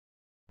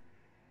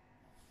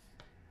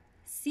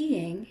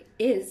Seeing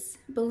is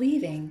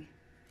believing.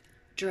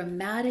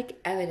 Dramatic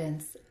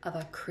Evidence of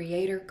a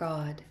Creator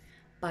God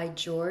by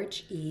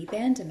George E.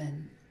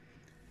 Vandeman.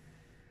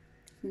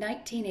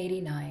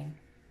 1989.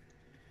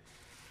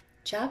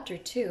 Chapter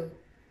 2.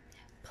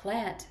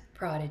 Plant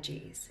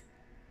Prodigies.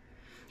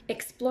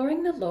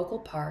 Exploring the local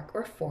park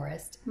or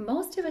forest,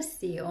 most of us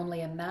see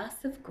only a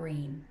mass of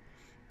green,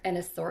 an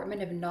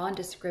assortment of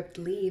nondescript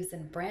leaves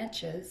and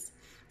branches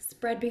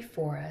spread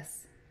before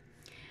us.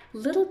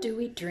 Little do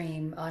we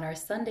dream on our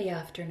Sunday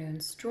afternoon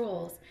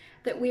strolls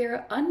that we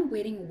are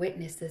unwitting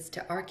witnesses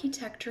to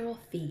architectural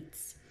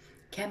feats,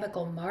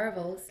 chemical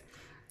marvels,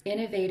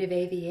 innovative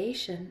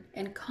aviation,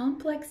 and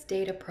complex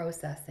data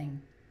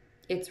processing.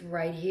 It's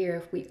right here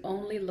if we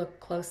only look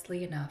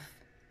closely enough.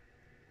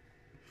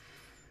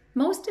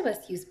 Most of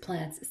us use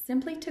plants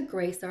simply to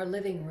grace our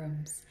living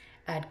rooms,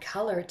 add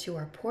color to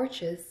our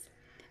porches,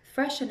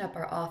 freshen up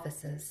our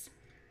offices.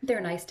 They're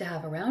nice to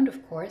have around,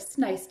 of course,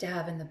 nice to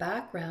have in the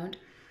background,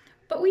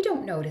 but we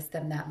don't notice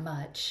them that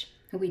much.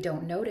 We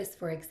don't notice,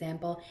 for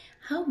example,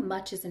 how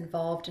much is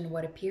involved in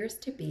what appears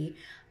to be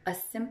a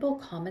simple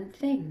common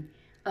thing,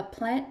 a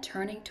plant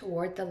turning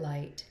toward the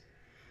light.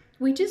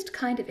 We just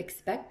kind of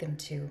expect them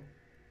to.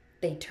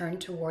 They turn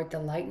toward the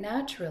light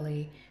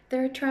naturally.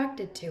 They're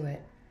attracted to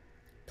it.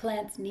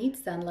 Plants need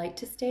sunlight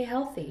to stay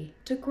healthy,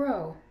 to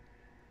grow.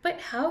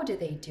 But how do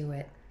they do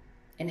it?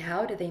 And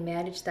how do they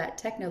manage that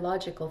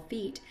technological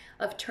feat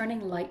of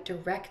turning light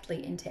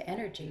directly into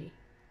energy?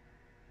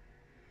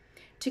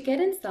 To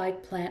get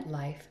inside plant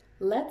life,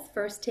 let's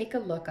first take a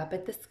look up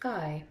at the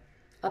sky,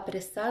 up at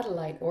a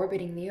satellite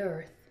orbiting the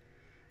Earth.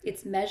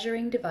 Its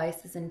measuring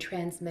devices and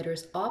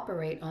transmitters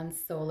operate on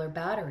solar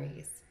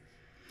batteries.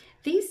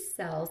 These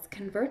cells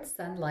convert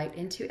sunlight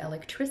into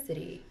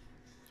electricity,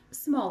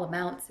 small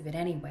amounts of it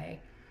anyway,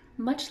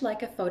 much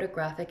like a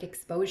photographic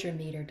exposure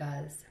meter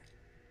does.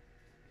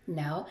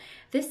 Now,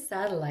 this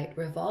satellite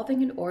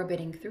revolving and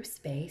orbiting through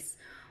space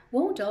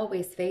won't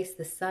always face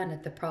the sun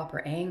at the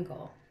proper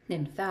angle.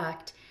 In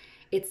fact,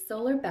 its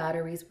solar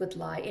batteries would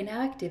lie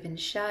inactive in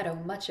shadow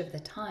much of the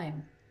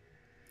time.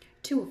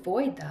 To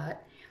avoid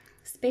that,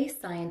 space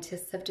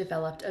scientists have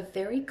developed a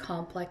very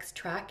complex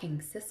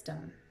tracking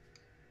system.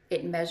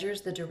 It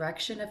measures the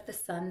direction of the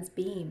sun's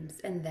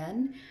beams and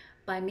then,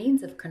 by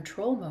means of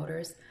control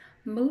motors,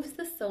 moves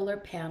the solar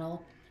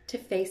panel to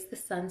face the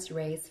sun's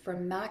rays for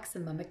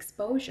maximum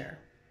exposure.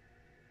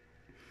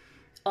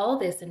 All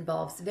this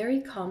involves very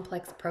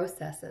complex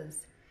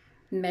processes,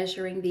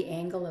 measuring the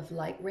angle of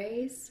light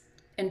rays,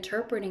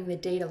 interpreting the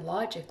data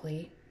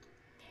logically,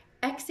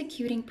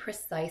 executing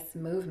precise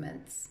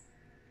movements.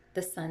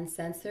 The sun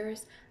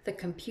sensors, the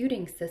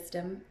computing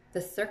system,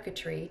 the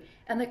circuitry,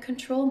 and the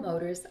control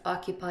motors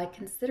occupy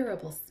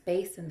considerable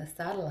space in the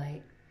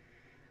satellite.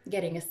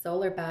 Getting a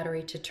solar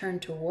battery to turn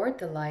toward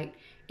the light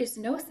is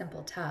no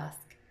simple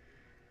task,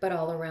 but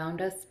all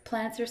around us,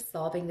 plants are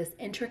solving this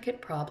intricate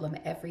problem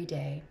every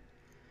day.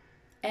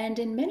 And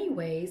in many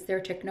ways, their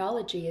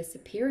technology is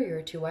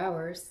superior to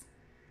ours.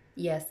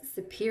 Yes,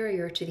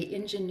 superior to the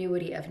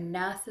ingenuity of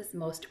NASA's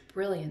most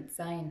brilliant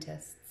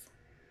scientists.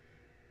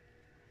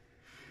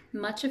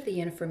 Much of the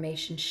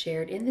information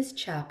shared in this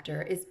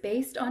chapter is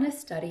based on a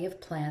study of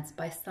plants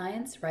by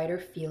science writer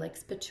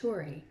Felix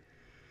Pituri.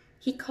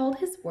 He called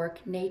his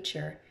work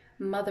Nature,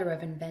 Mother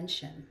of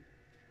Invention.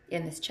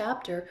 In this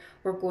chapter,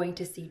 we're going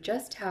to see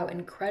just how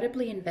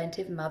incredibly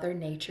inventive Mother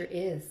Nature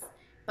is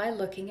by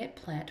looking at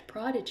plant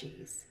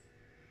prodigies.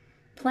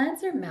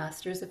 Plants are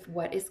masters of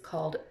what is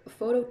called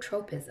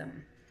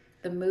phototropism,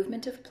 the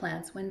movement of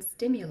plants when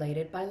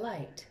stimulated by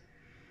light.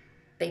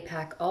 They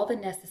pack all the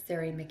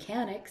necessary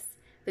mechanics,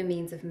 the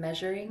means of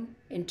measuring,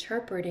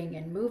 interpreting,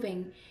 and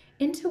moving,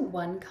 into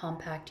one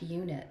compact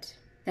unit,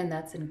 and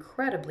that's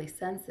incredibly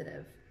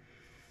sensitive.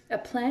 A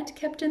plant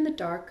kept in the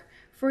dark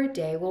for a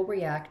day will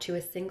react to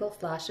a single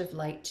flash of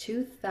light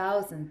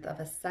 2,000th of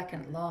a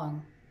second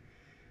long.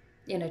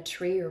 In a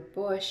tree or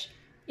bush,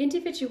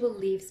 individual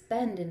leaves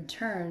bend and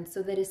turn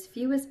so that as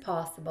few as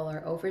possible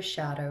are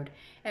overshadowed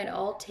and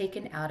all take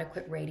in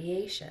adequate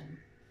radiation.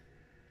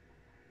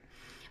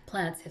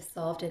 Plants have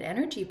solved an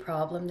energy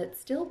problem that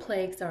still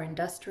plagues our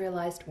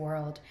industrialized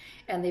world,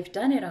 and they've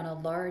done it on a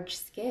large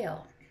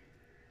scale.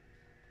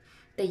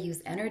 They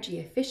use energy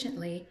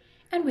efficiently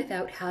and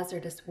without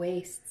hazardous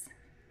wastes.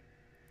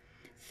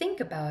 Think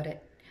about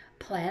it.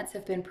 Plants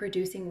have been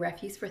producing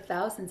refuse for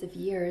thousands of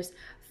years,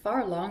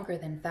 far longer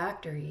than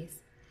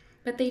factories,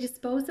 but they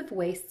dispose of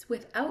wastes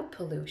without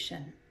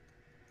pollution.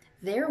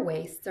 Their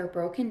wastes are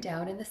broken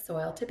down in the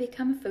soil to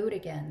become food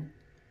again.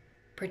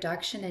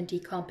 Production and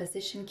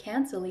decomposition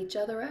cancel each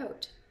other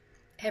out.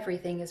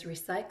 Everything is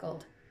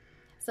recycled.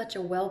 Such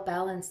a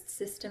well-balanced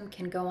system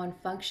can go on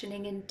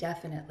functioning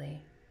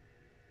indefinitely.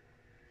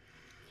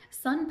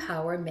 Sun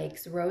power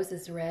makes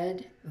roses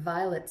red,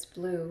 violets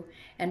blue,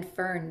 and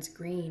ferns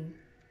green.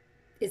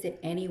 Is it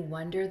any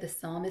wonder the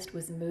psalmist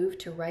was moved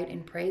to write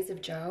in praise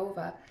of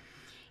Jehovah?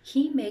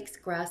 He makes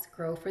grass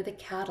grow for the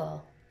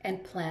cattle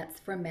and plants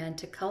for man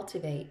to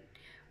cultivate,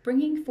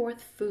 bringing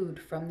forth food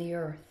from the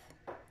earth.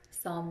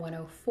 Psalm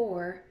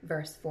 104,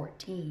 verse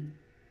 14.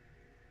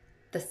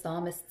 The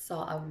psalmist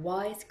saw a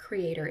wise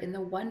creator in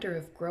the wonder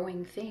of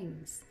growing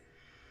things.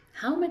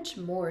 How much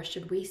more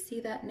should we see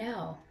that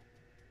now?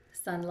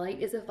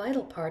 Sunlight is a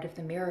vital part of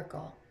the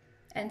miracle,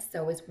 and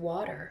so is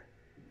water.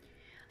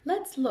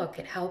 Let's look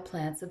at how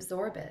plants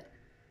absorb it.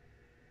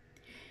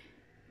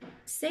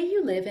 Say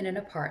you live in an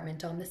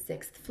apartment on the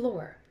 6th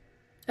floor,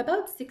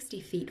 about 60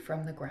 feet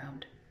from the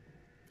ground.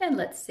 And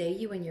let's say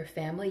you and your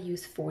family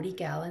use 40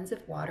 gallons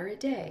of water a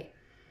day.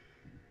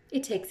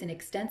 It takes an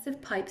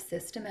extensive pipe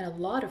system and a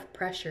lot of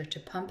pressure to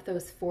pump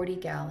those 40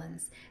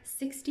 gallons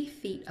 60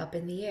 feet up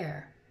in the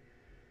air.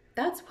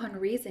 That's one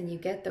reason you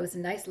get those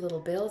nice little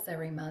bills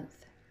every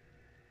month.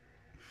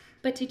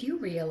 But did you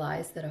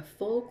realize that a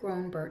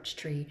full-grown birch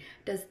tree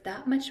does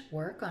that much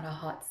work on a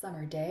hot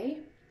summer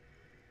day?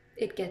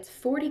 It gets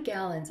 40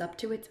 gallons up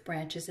to its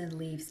branches and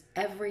leaves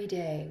every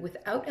day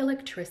without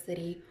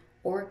electricity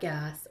or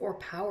gas or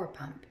power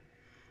pump.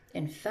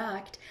 In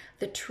fact,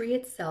 the tree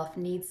itself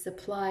needs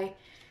supply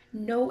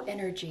no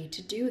energy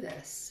to do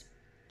this.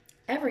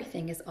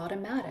 Everything is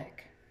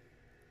automatic.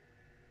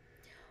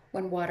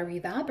 When water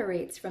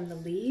evaporates from the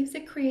leaves,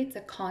 it creates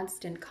a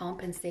constant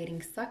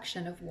compensating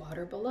suction of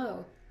water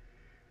below.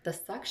 The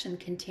suction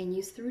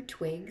continues through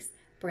twigs,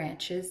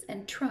 branches,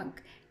 and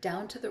trunk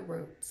down to the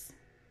roots.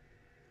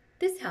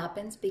 This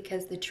happens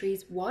because the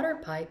tree's water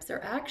pipes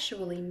are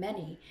actually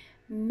many,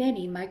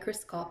 many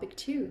microscopic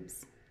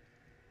tubes.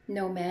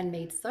 No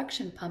man-made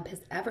suction pump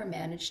has ever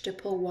managed to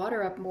pull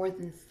water up more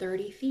than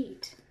 30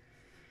 feet.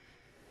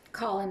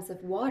 Columns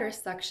of water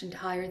suctioned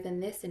higher than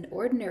this in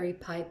ordinary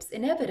pipes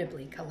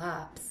inevitably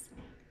collapse.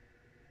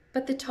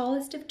 But the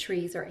tallest of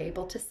trees are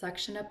able to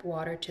suction up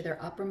water to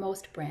their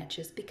uppermost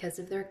branches because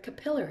of their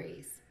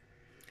capillaries,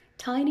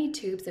 tiny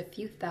tubes a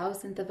few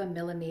thousandth of a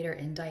millimeter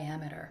in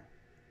diameter.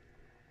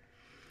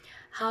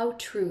 How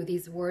true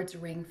these words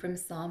ring from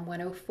Psalm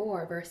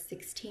 104, verse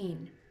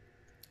 16.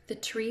 The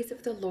trees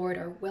of the Lord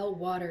are well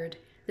watered,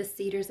 the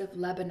cedars of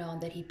Lebanon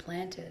that he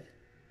planted.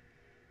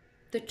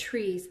 The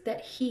trees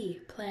that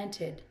he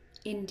planted,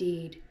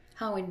 indeed,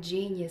 how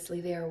ingeniously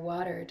they are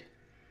watered.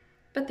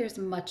 But there's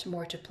much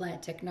more to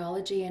plant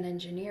technology and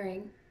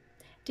engineering.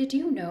 Did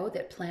you know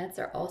that plants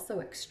are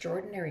also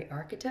extraordinary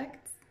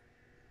architects?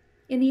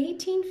 In the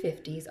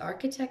 1850s,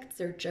 architect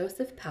Sir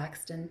Joseph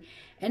Paxton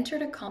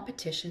entered a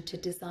competition to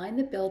design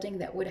the building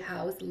that would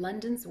house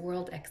London's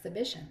World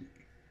Exhibition.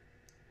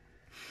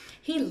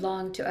 He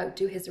longed to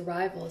outdo his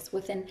rivals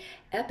with an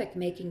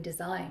epoch-making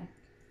design.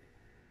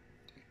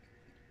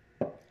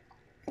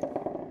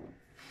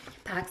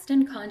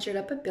 Paxton conjured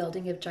up a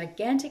building of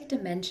gigantic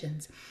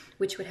dimensions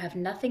which would have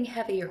nothing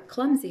heavy or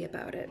clumsy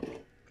about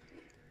it.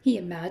 He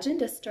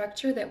imagined a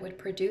structure that would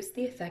produce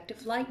the effect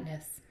of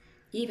lightness,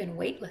 even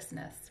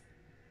weightlessness.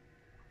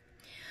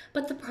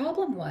 But the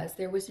problem was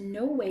there was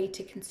no way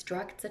to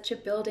construct such a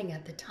building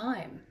at the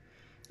time.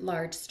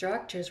 Large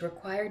structures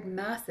required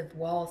massive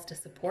walls to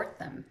support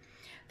them.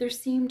 There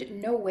seemed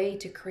no way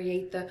to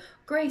create the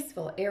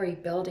graceful, airy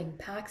building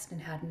Paxton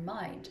had in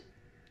mind.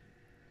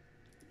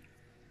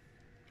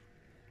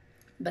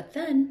 But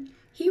then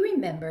he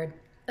remembered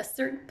a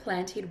certain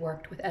plant he'd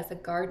worked with as a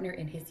gardener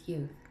in his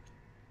youth.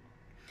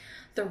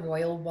 The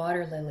royal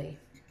water lily.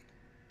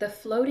 The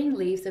floating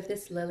leaves of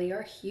this lily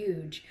are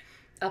huge,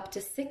 up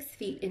to 6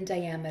 feet in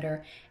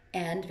diameter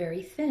and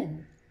very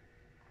thin.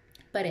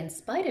 But in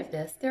spite of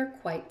this, they're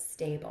quite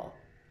stable.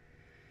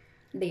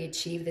 They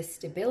achieve this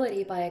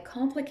stability by a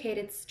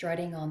complicated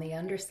strutting on the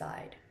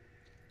underside.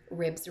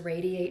 Ribs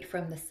radiate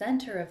from the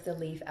center of the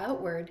leaf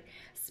outward,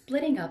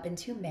 splitting up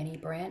into many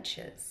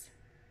branches.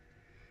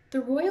 The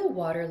royal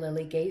water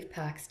lily gave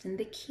Paxton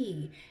the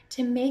key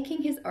to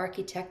making his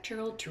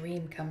architectural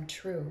dream come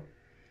true.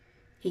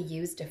 He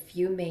used a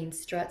few main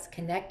struts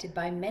connected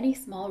by many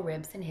small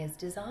ribs in his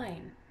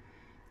design,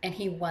 and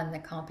he won the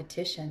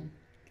competition.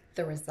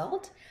 The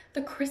result?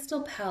 The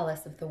Crystal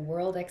Palace of the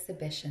World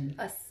Exhibition,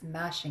 a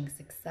smashing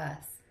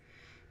success.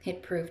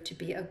 It proved to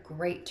be a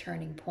great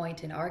turning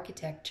point in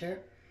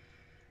architecture.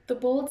 The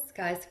bold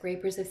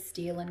skyscrapers of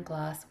steel and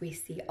glass we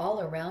see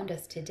all around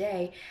us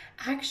today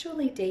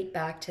actually date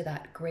back to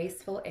that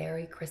graceful,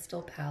 airy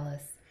Crystal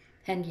Palace.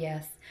 And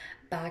yes,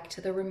 back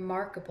to the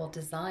remarkable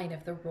design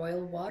of the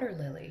royal water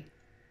lily.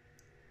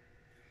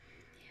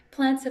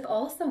 Plants have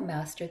also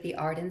mastered the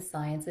art and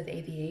science of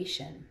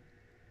aviation,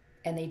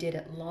 and they did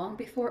it long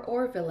before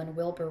Orville and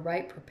Wilbur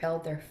Wright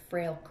propelled their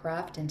frail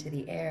craft into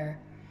the air.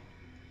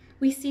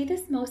 We see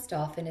this most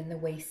often in the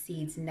way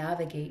seeds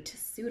navigate to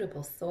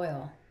suitable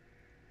soil.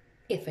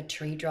 If a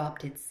tree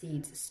dropped its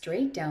seeds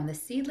straight down, the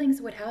seedlings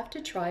would have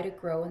to try to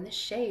grow in the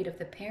shade of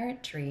the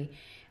parent tree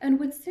and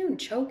would soon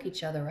choke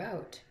each other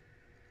out.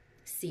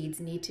 Seeds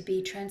need to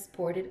be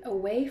transported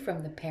away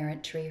from the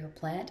parent tree or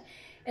plant,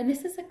 and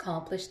this is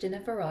accomplished in a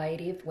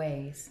variety of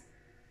ways.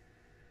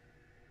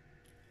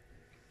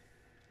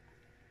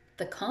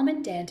 The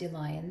common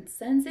dandelion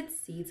sends its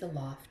seeds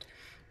aloft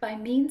by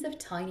means of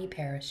tiny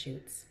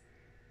parachutes.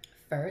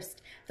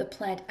 First, the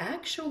plant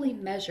actually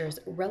measures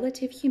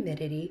relative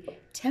humidity,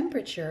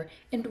 temperature,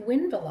 and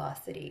wind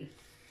velocity.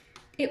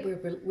 It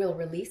will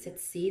release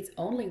its seeds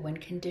only when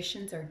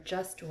conditions are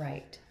just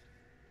right.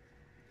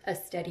 A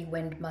steady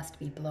wind must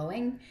be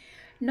blowing,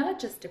 not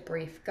just a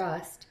brief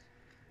gust.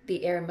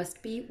 The air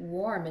must be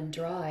warm and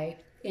dry,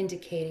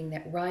 indicating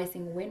that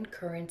rising wind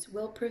currents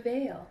will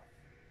prevail.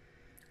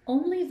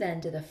 Only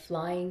then do the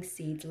flying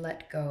seeds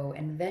let go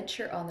and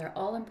venture on their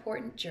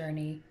all-important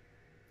journey.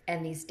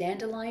 And these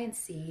dandelion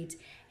seeds,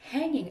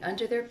 hanging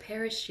under their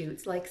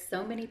parachutes like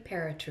so many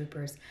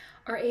paratroopers,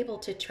 are able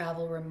to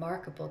travel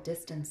remarkable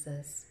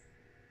distances.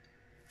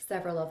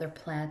 Several other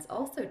plants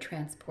also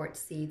transport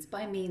seeds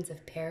by means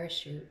of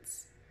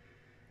parachutes.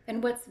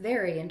 And what's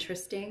very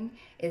interesting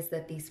is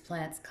that these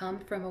plants come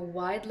from a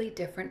widely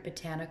different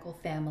botanical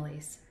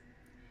families.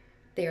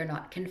 They are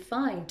not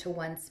confined to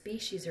one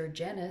species or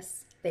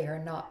genus. They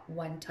are not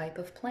one type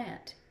of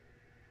plant.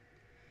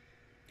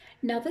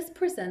 Now, this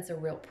presents a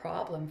real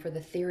problem for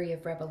the theory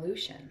of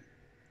evolution.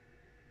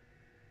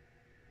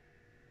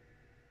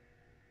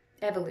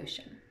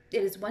 It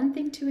is one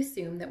thing to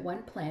assume that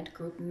one plant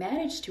group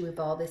managed to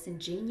evolve this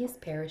ingenious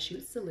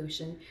parachute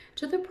solution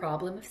to the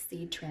problem of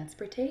seed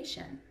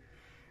transportation.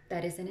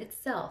 That is in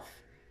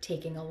itself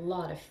taking a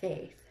lot of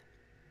faith.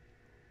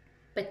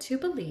 But to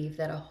believe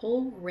that a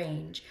whole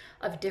range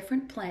of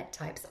different plant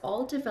types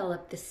all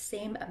develop the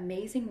same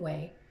amazing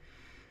way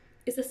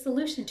is a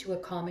solution to a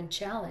common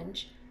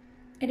challenge,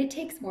 and it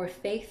takes more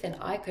faith than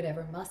I could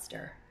ever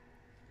muster.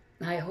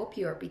 I hope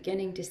you are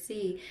beginning to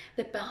see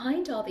that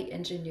behind all the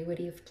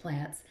ingenuity of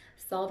plants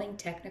solving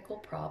technical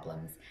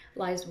problems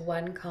lies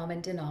one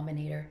common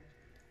denominator,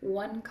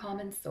 one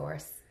common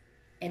source,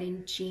 an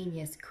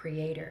ingenious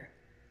creator.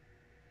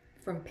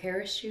 From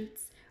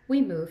parachutes,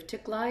 we move to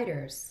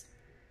gliders.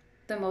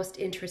 The most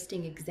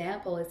interesting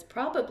example is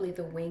probably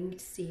the winged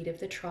seed of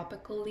the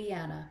tropical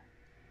liana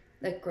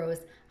that grows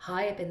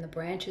high up in the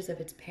branches of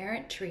its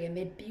parent tree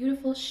amid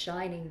beautiful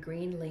shining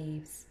green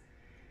leaves.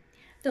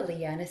 The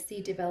liana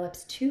seed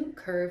develops two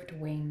curved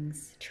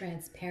wings,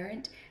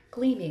 transparent,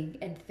 gleaming,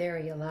 and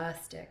very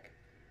elastic.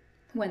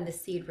 When the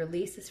seed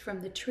releases from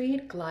the tree,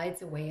 it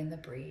glides away in the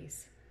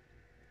breeze.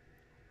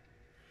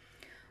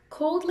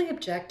 Coldly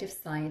objective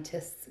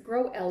scientists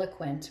grow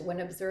eloquent when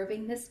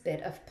observing this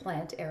bit of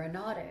plant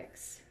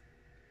aeronautics.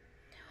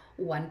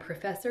 One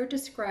professor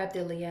described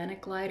the liana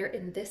glider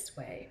in this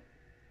way: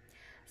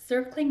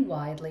 circling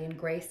widely and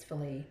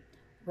gracefully,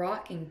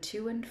 rocking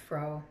to and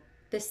fro,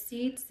 the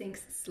seed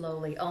sinks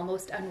slowly,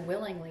 almost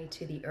unwillingly,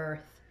 to the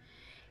earth.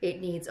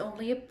 It needs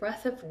only a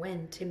breath of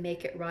wind to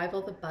make it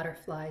rival the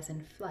butterflies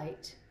in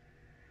flight.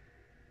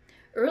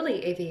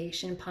 Early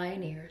aviation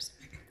pioneers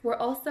were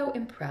also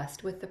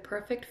impressed with the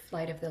perfect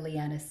flight of the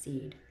liana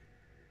seed.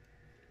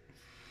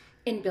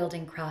 In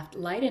building craft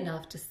light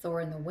enough to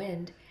soar in the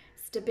wind,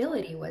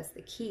 stability was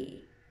the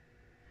key.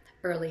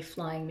 Early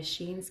flying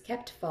machines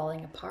kept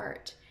falling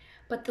apart,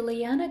 but the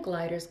liana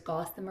glider's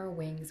gossamer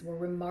wings were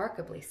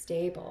remarkably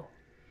stable,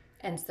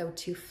 and so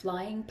two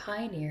flying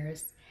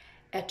pioneers,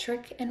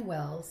 Ettrick and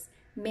Wells,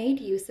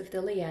 made use of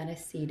the liana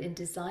seed in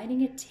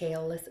designing a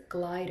tailless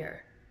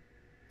glider.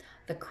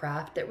 The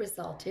craft that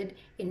resulted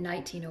in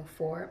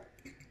 1904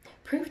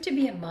 proved to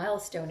be a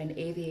milestone in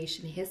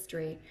aviation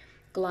history,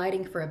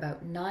 gliding for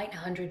about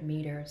 900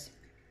 meters.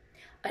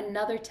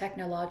 Another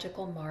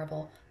technological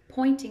marvel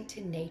pointing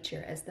to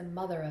nature as the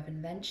mother of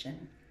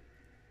invention.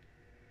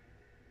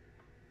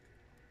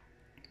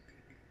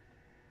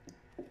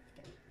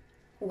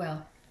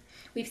 Well,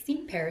 we've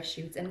seen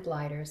parachutes and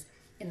gliders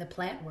in the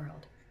plant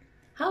world.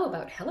 How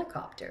about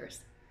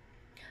helicopters?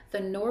 The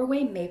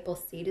Norway maple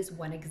seed is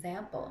one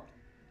example.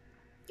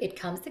 It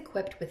comes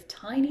equipped with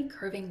tiny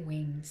curving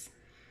wings.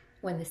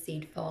 When the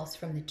seed falls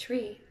from the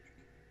tree,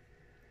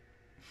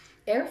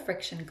 air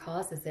friction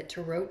causes it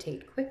to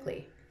rotate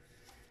quickly.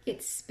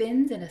 It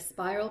spins in a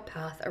spiral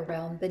path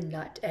around the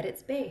nut at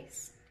its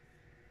base.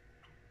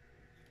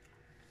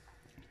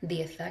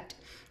 The effect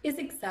is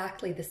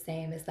exactly the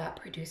same as that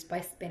produced by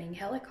spinning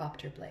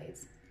helicopter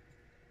blades.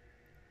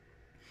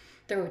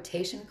 The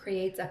rotation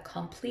creates a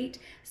complete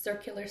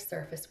circular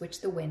surface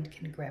which the wind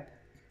can grip.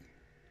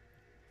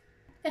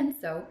 And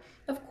so,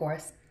 of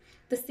course,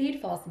 the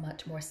seed falls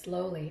much more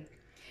slowly,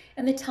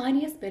 and the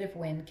tiniest bit of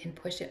wind can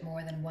push it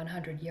more than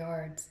 100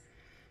 yards.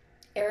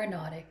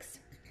 Aeronautics.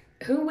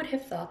 Who would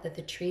have thought that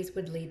the trees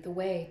would lead the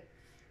way?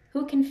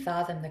 Who can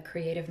fathom the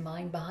creative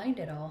mind behind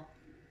it all?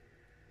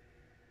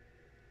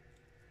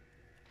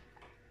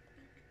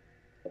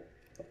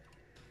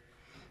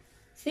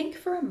 Think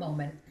for a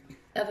moment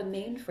of a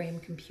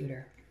mainframe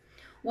computer,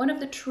 one of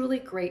the truly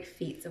great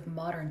feats of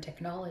modern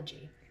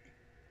technology.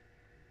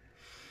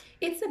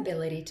 Its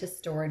ability to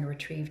store and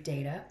retrieve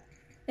data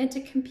and to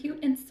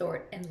compute and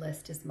sort and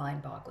list is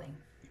mind-boggling.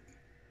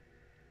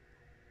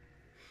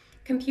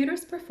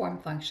 Computers perform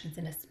functions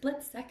in a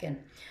split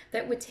second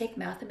that would take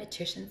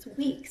mathematicians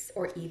weeks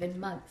or even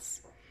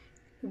months.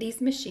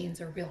 These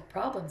machines are real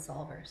problem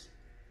solvers.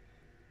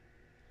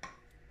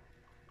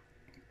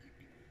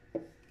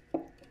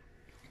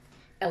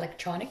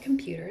 Electronic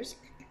computers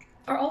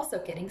are also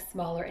getting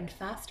smaller and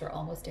faster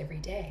almost every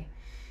day.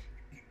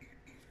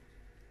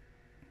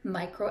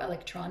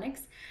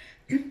 Microelectronics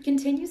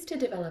continues to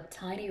develop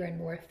tinier and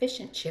more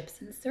efficient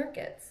chips and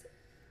circuits.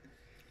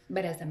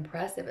 But as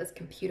impressive as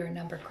computer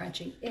number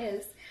crunching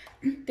is,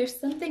 there's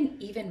something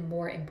even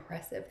more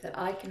impressive that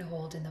I can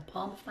hold in the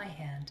palm of my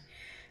hand.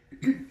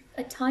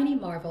 A tiny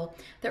marvel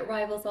that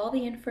rivals all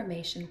the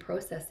information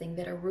processing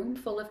that a room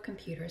full of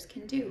computers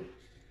can do.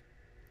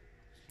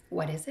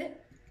 What is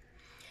it?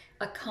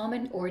 A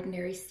common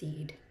ordinary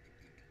seed.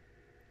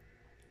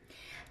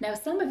 Now,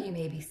 some of you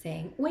may be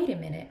saying, wait a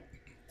minute,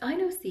 I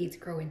know seeds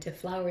grow into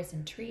flowers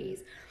and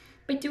trees,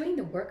 but doing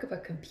the work of a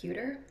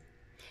computer,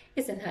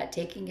 isn't that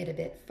taking it a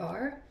bit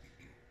far?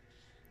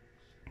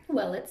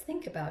 Well, let's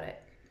think about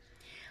it.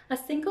 A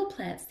single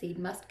plant seed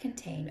must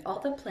contain all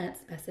the plant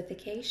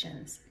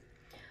specifications.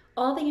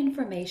 All the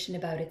information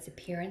about its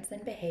appearance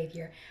and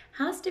behavior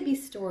has to be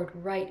stored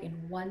right in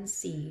one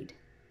seed.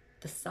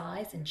 The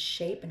size and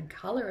shape and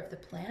color of the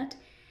plant,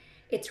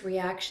 its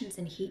reactions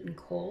in heat and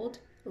cold,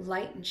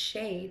 light and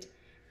shade,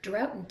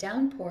 drought and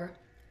downpour,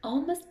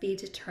 all must be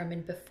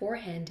determined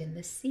beforehand in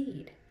the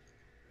seed.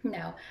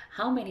 Now,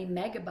 how many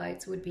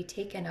megabytes would be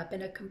taken up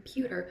in a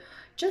computer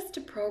just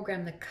to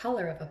program the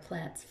color of a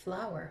plant's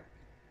flower?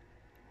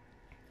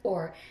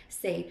 Or,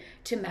 say,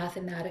 to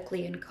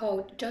mathematically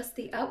encode just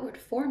the outward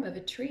form of a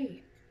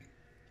tree?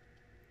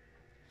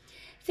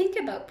 Think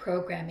about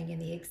programming in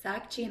the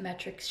exact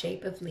geometric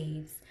shape of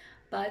leaves,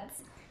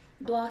 buds,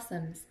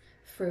 blossoms,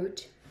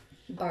 fruit,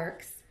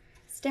 barks,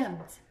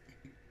 stems.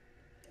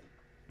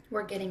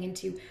 We're getting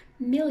into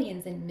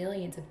millions and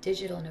millions of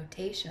digital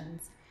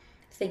notations.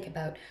 Think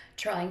about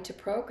trying to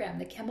program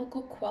the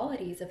chemical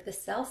qualities of the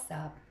cell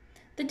sap,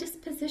 the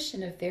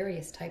disposition of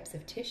various types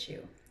of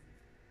tissue.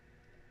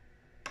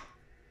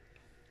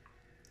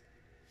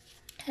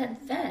 And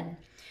then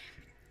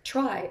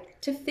try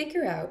to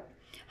figure out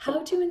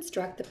how to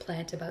instruct the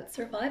plant about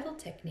survival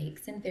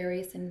techniques in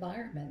various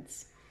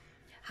environments.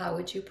 How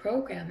would you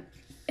program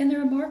in the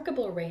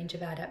remarkable range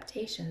of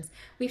adaptations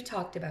we've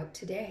talked about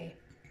today?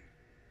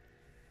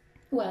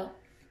 Well,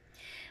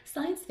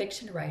 science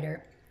fiction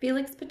writer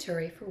Felix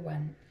Paturi, for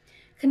one,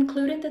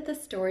 concluded that the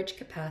storage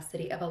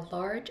capacity of a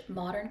large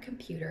modern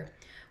computer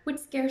would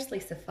scarcely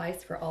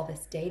suffice for all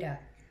this data.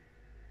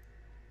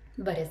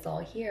 But it's all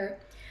here.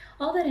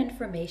 All that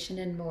information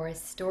and more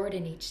is stored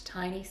in each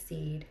tiny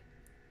seed.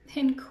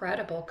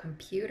 Incredible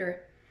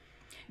computer.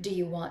 Do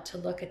you want to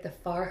look at the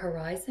far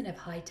horizon of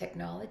high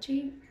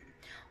technology?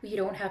 You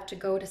don't have to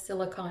go to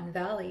Silicon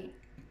Valley.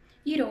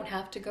 You don't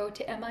have to go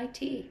to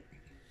MIT.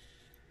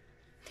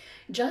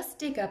 Just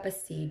dig up a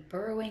seed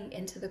burrowing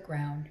into the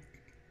ground.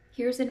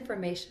 Here's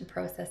information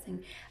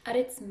processing at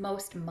its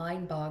most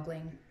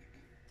mind-boggling.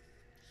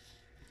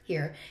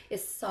 Here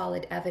is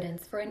solid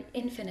evidence for an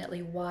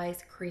infinitely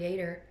wise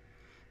creator.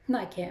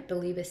 I can't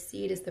believe a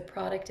seed is the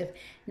product of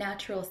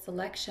natural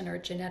selection or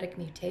genetic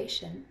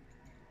mutation.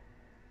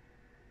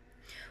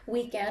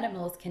 Weak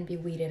animals can be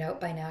weeded out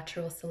by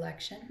natural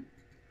selection.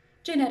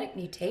 Genetic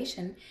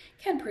mutation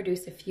can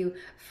produce a few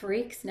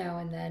freaks now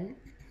and then,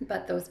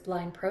 but those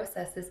blind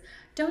processes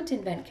don't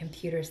invent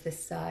computers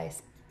this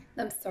size.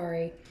 I'm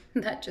sorry,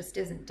 that just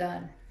isn't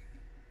done.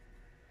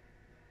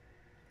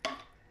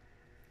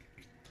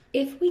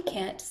 If we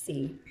can't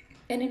see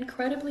an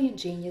incredibly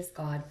ingenious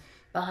God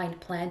behind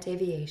plant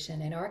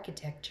aviation and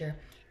architecture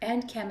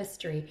and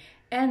chemistry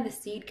and the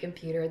seed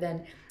computer,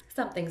 then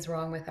something's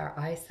wrong with our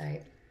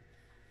eyesight.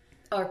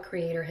 Our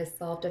Creator has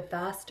solved a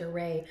vast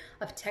array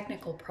of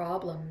technical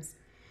problems.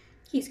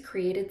 He's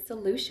created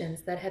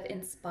solutions that have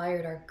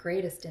inspired our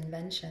greatest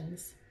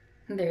inventions.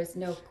 There's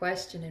no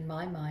question in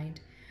my mind.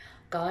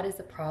 God is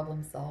a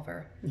problem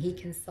solver. He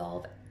can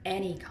solve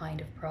any kind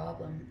of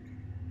problem.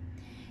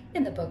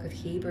 In the book of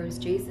Hebrews,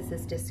 Jesus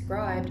is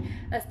described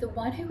as the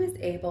one who is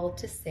able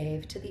to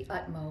save to the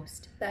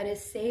utmost, that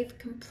is, save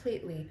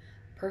completely,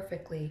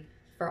 perfectly,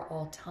 for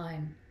all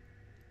time.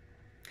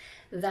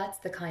 That's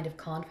the kind of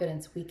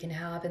confidence we can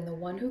have in the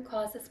one who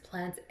causes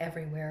plants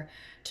everywhere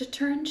to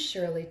turn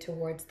surely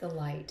towards the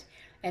light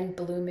and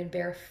bloom and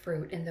bear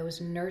fruit in those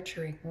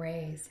nurturing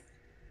rays.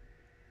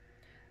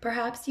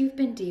 Perhaps you've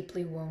been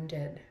deeply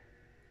wounded.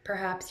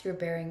 Perhaps you're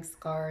bearing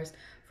scars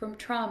from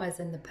traumas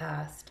in the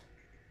past,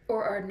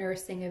 or are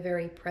nursing a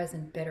very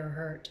present bitter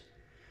hurt.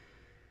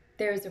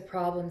 There's a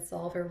problem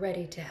solver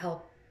ready to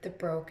help the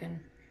broken.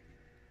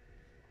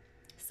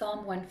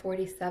 Psalm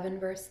 147,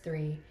 verse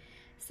 3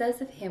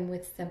 says of him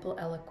with simple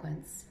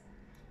eloquence,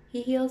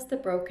 he heals the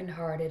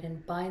brokenhearted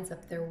and binds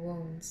up their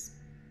wounds.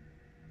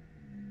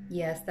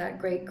 Yes, that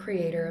great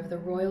creator of the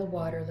royal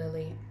water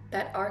lily,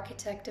 that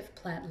architect of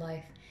plant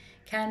life,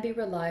 can be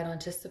relied on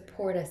to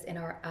support us in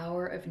our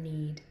hour of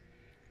need.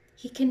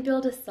 He can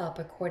build us up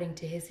according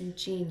to his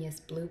ingenious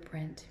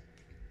blueprint.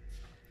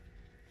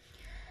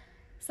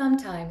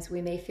 Sometimes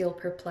we may feel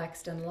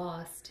perplexed and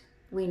lost.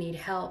 We need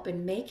help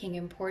in making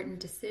important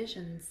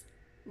decisions.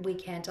 We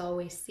can't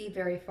always see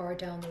very far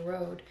down the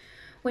road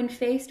when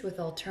faced with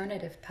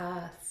alternative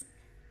paths.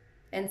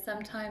 And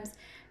sometimes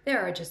There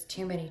are just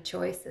too many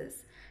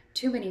choices,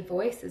 too many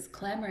voices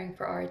clamoring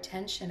for our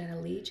attention and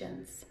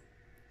allegiance.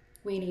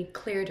 We need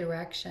clear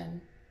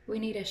direction. We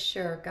need a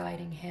sure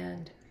guiding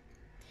hand.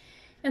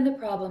 And the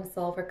problem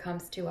solver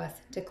comes to us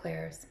and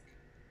declares,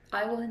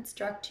 I will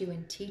instruct you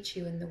and teach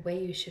you in the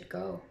way you should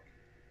go.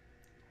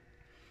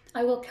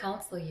 I will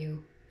counsel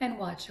you and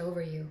watch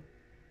over you.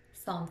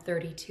 Psalm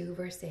 32,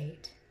 verse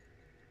 8.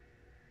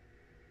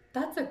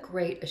 That's a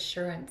great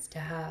assurance to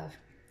have,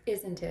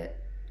 isn't it?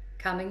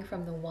 Coming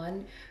from the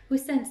one who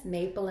sends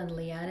maple and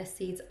liana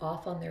seeds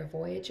off on their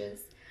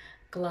voyages,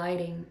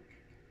 gliding,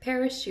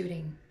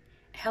 parachuting,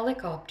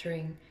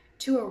 helicoptering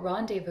to a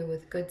rendezvous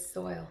with good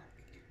soil.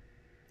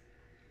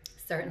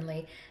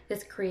 Certainly,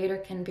 this Creator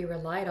can be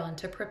relied on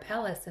to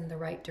propel us in the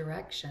right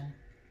direction.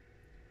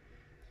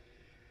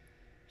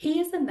 He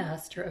is a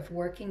master of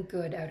working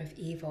good out of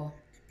evil.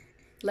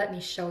 Let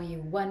me show you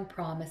one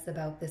promise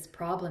about this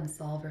problem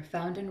solver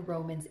found in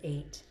Romans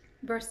 8,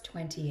 verse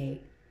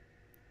 28.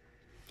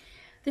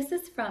 This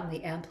is from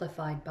the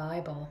Amplified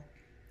Bible.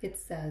 It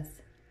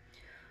says,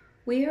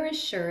 We are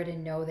assured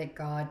and know that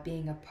God,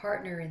 being a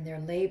partner in their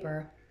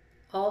labor,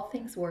 all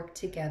things work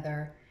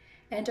together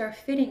and are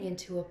fitting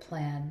into a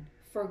plan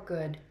for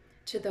good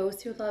to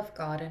those who love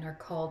God and are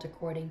called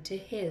according to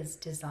His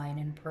design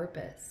and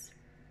purpose.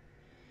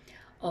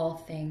 All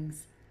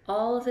things,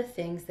 all of the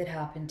things that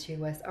happen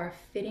to us are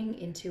fitting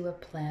into a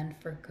plan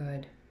for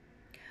good.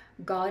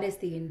 God is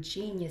the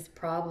ingenious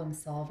problem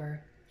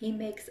solver. He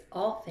makes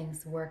all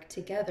things work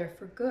together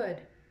for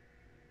good.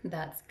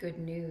 That's good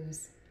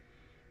news.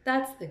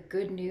 That's the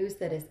good news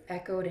that is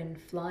echoed in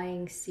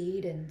flying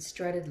seed and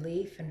strutted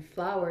leaf and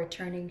flower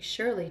turning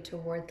surely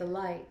toward the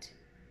light.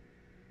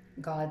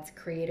 God's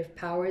creative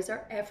powers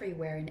are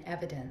everywhere in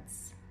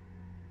evidence.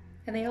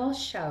 And they all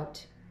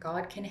shout,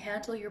 God can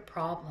handle your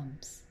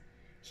problems.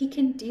 He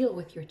can deal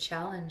with your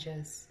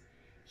challenges.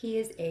 He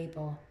is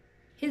able.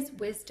 His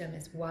wisdom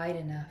is wide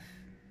enough.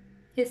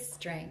 His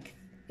strength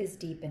is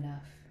deep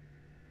enough.